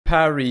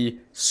parry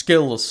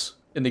skills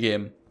in the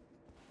game.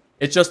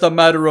 It's just a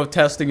matter of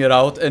testing it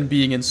out and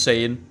being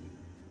insane.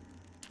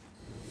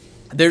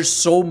 There's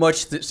so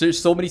much, there's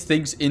so many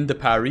things in the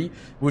parry,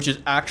 which is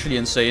actually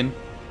insane.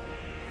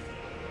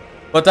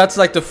 But that's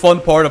like the fun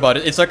part about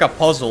it. It's like a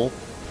puzzle.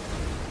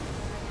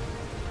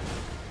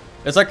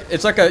 It's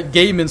like a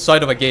game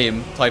inside of a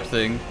game type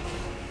thing.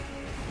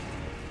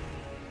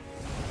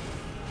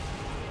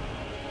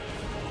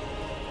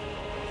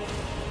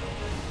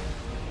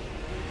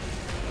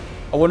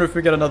 I wonder if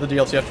we get another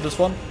DLC after this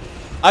one.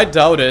 I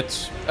doubt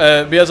it.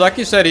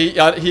 Miyazaki said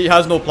he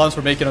has no plans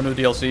for making a new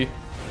DLC,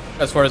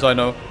 as far as I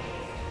know.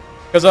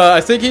 Because I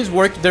think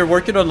they're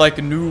working on like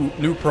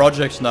new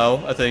projects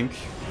now, I think.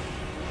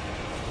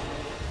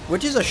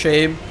 Which is a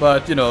shame,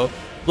 but you know,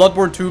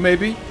 Bloodborne 2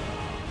 maybe?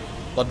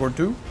 Bloodborne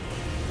 2?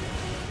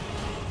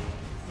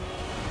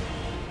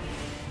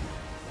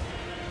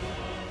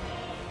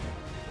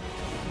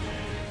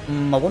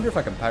 I wonder if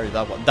I can parry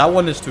that one. That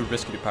one is too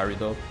risky to parry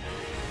though.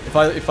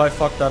 If I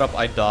fuck that up,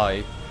 I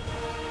die.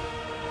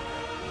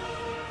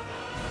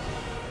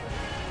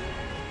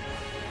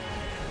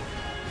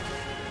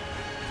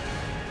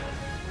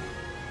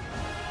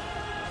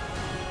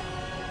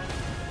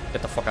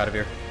 Get the fuck out of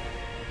here.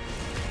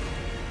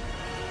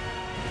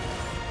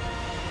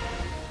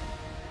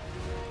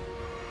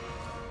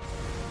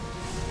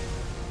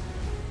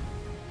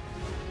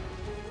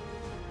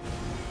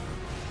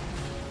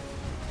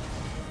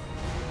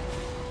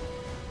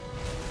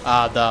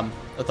 Ah, damn.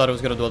 I thought it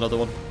was gonna do another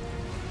one.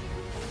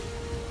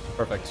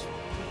 Perfect.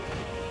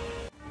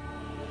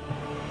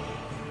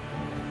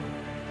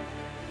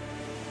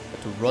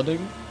 Get to running.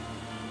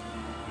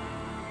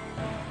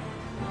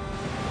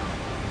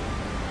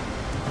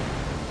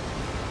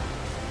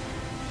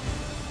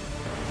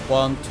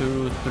 One,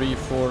 two, three,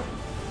 four.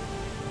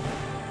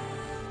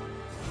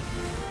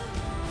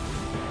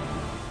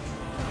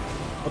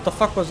 What the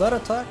fuck was that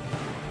attack?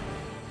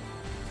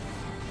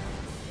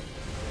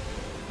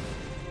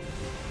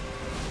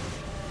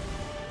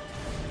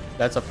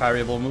 That's a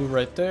parryable move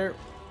right there.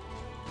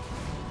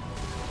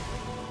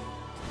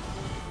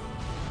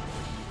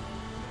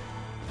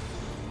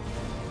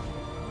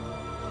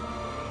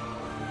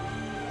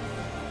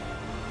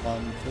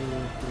 One, two,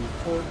 three,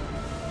 four.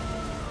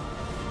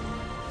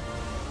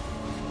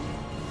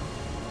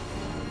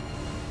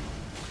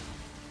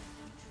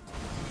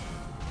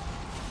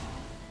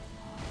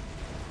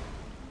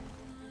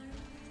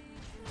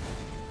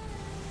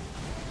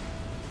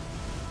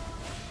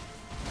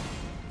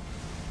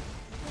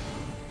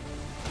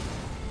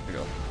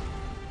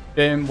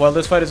 Game, while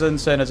this fight is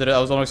insane as it is, I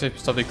was only saying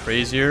something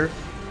crazier.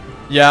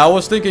 Yeah, I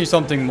was thinking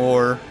something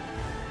more.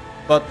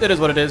 But it is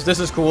what it is.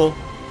 This is cool.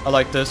 I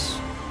like this.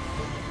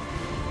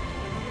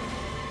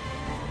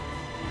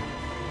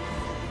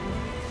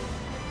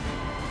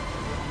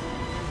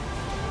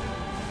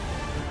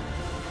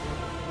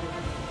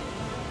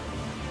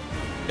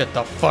 Get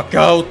the fuck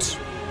out.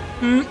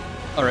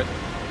 Alright.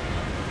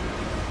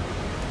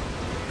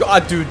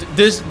 God, dude,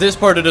 this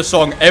part of the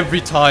song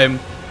every time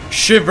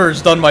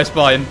shivers down my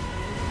spine.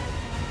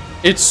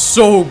 It's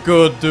so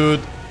good,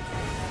 dude.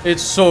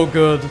 It's so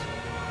good.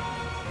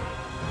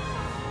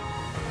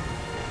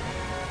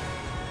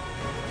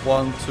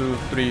 1, 2,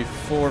 3,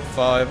 4,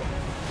 5.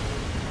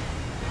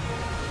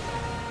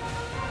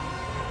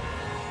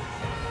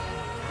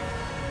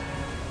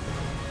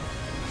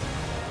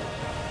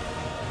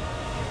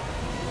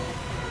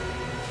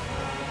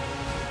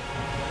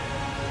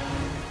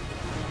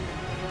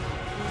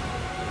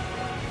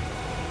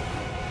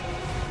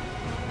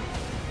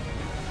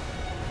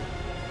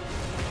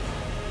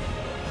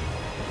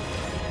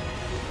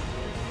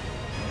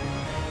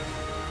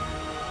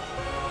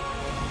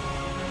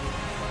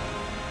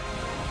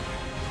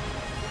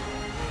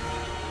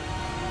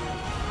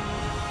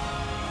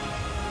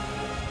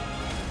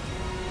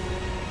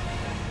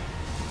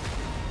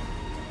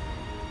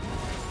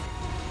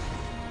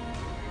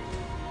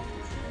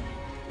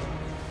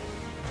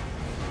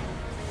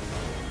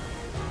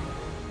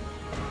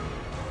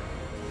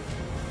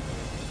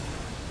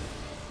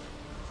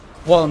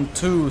 One,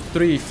 two,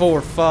 three,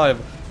 four, 5.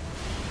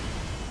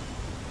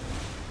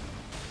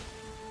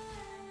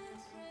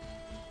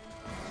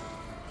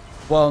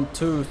 One,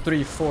 two,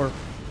 three, 4.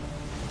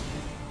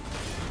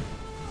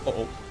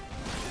 Uh-oh.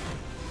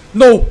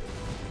 No!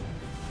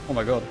 Oh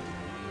my god.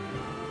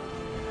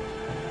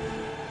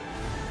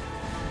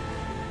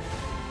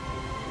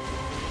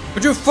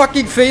 Would you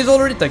fucking phase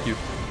already? Thank you.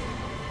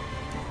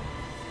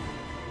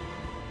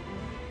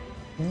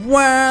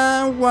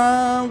 Wah,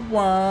 wah,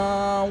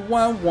 wah,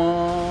 wah,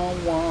 wah,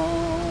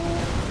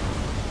 wah.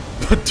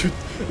 But dude,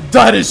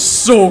 that is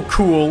so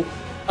cool.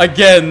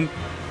 Again.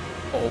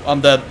 Oh,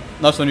 I'm dead.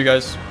 Nice on you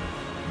guys.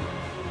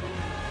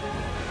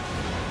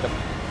 Yep.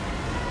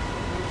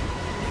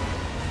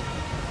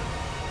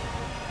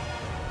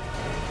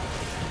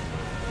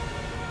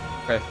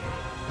 Okay.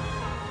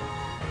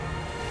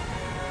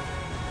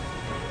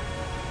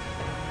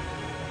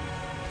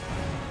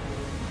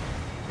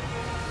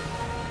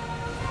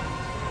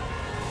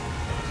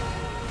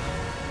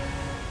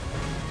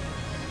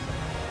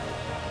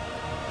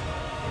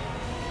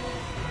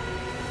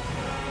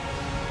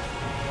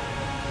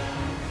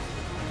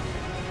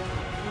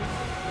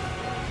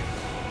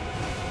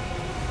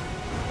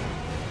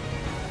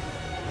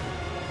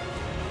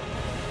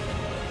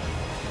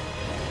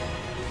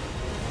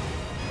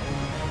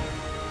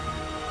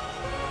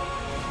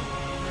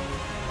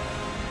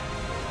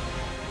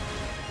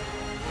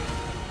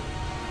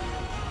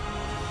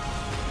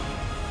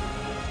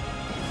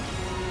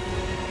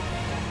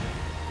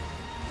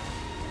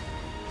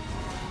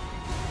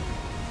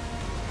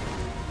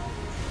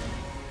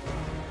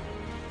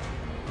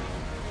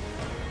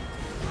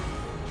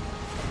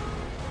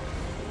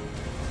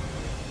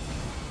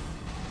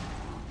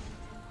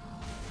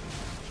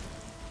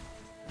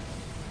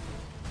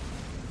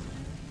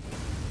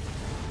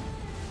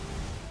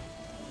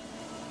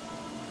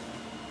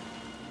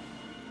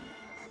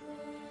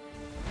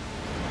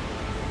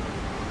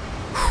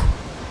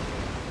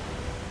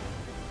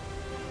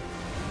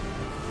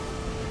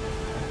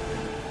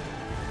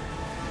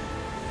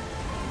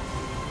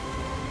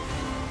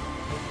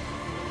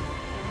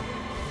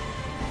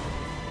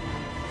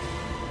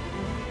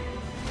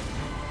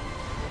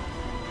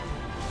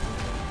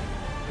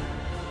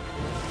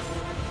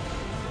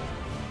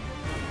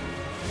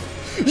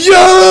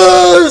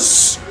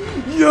 Yes!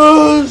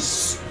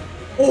 Yes!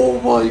 Oh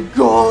my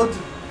god!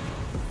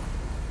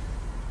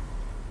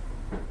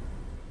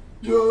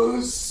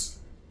 Yes!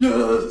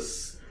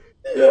 Yes!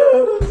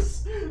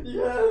 Yes!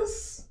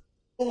 Yes!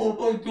 Oh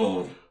my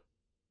god!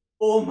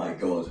 Oh my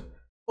god!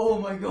 Oh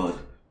my god!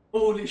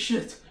 Holy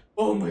shit!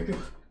 Oh my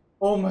god!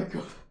 Oh my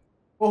god!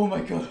 Oh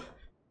my god!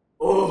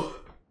 Oh!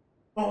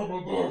 Oh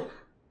my god!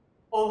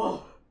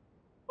 Oh!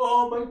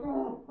 Oh my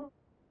god!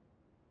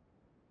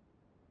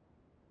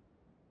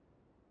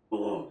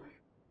 Oh!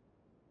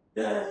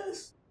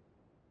 Yes!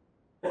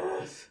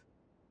 Yes!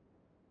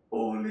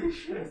 Holy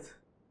shit!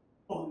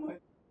 Oh my!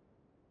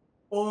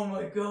 Oh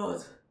my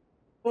god!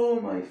 Oh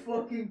my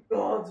fucking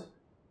god!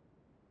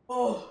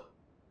 Oh!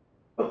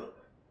 Oh!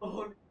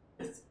 Holy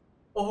shit!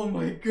 Oh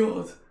my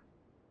god!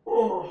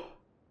 Oh!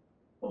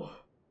 Oh!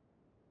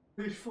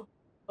 Holy fuck!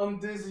 I'm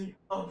dizzy.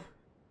 I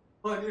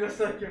need a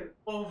second.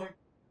 Oh my!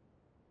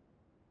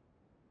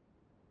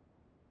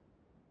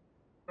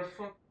 I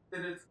fucking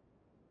did it.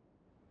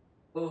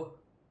 Oh!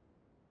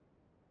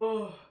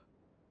 Oh!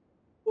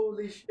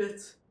 Holy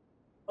shit!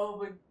 Oh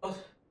my god!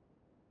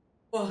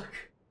 Fuck!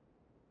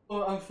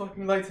 Oh, I'm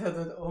fucking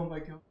lightheaded. Oh my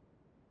god!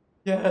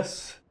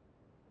 Yes!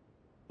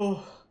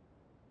 Oh!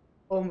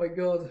 Oh my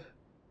god!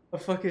 I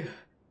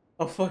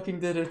fucking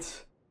did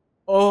it!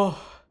 Oh!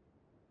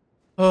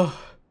 Oh!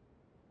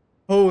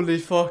 Holy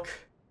fuck!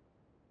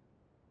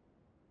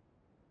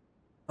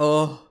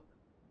 Oh!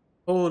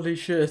 Holy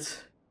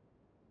shit!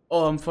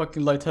 Oh, I'm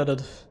fucking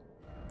lightheaded.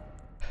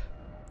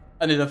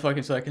 I need a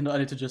fucking second. I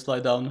need to just lie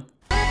down.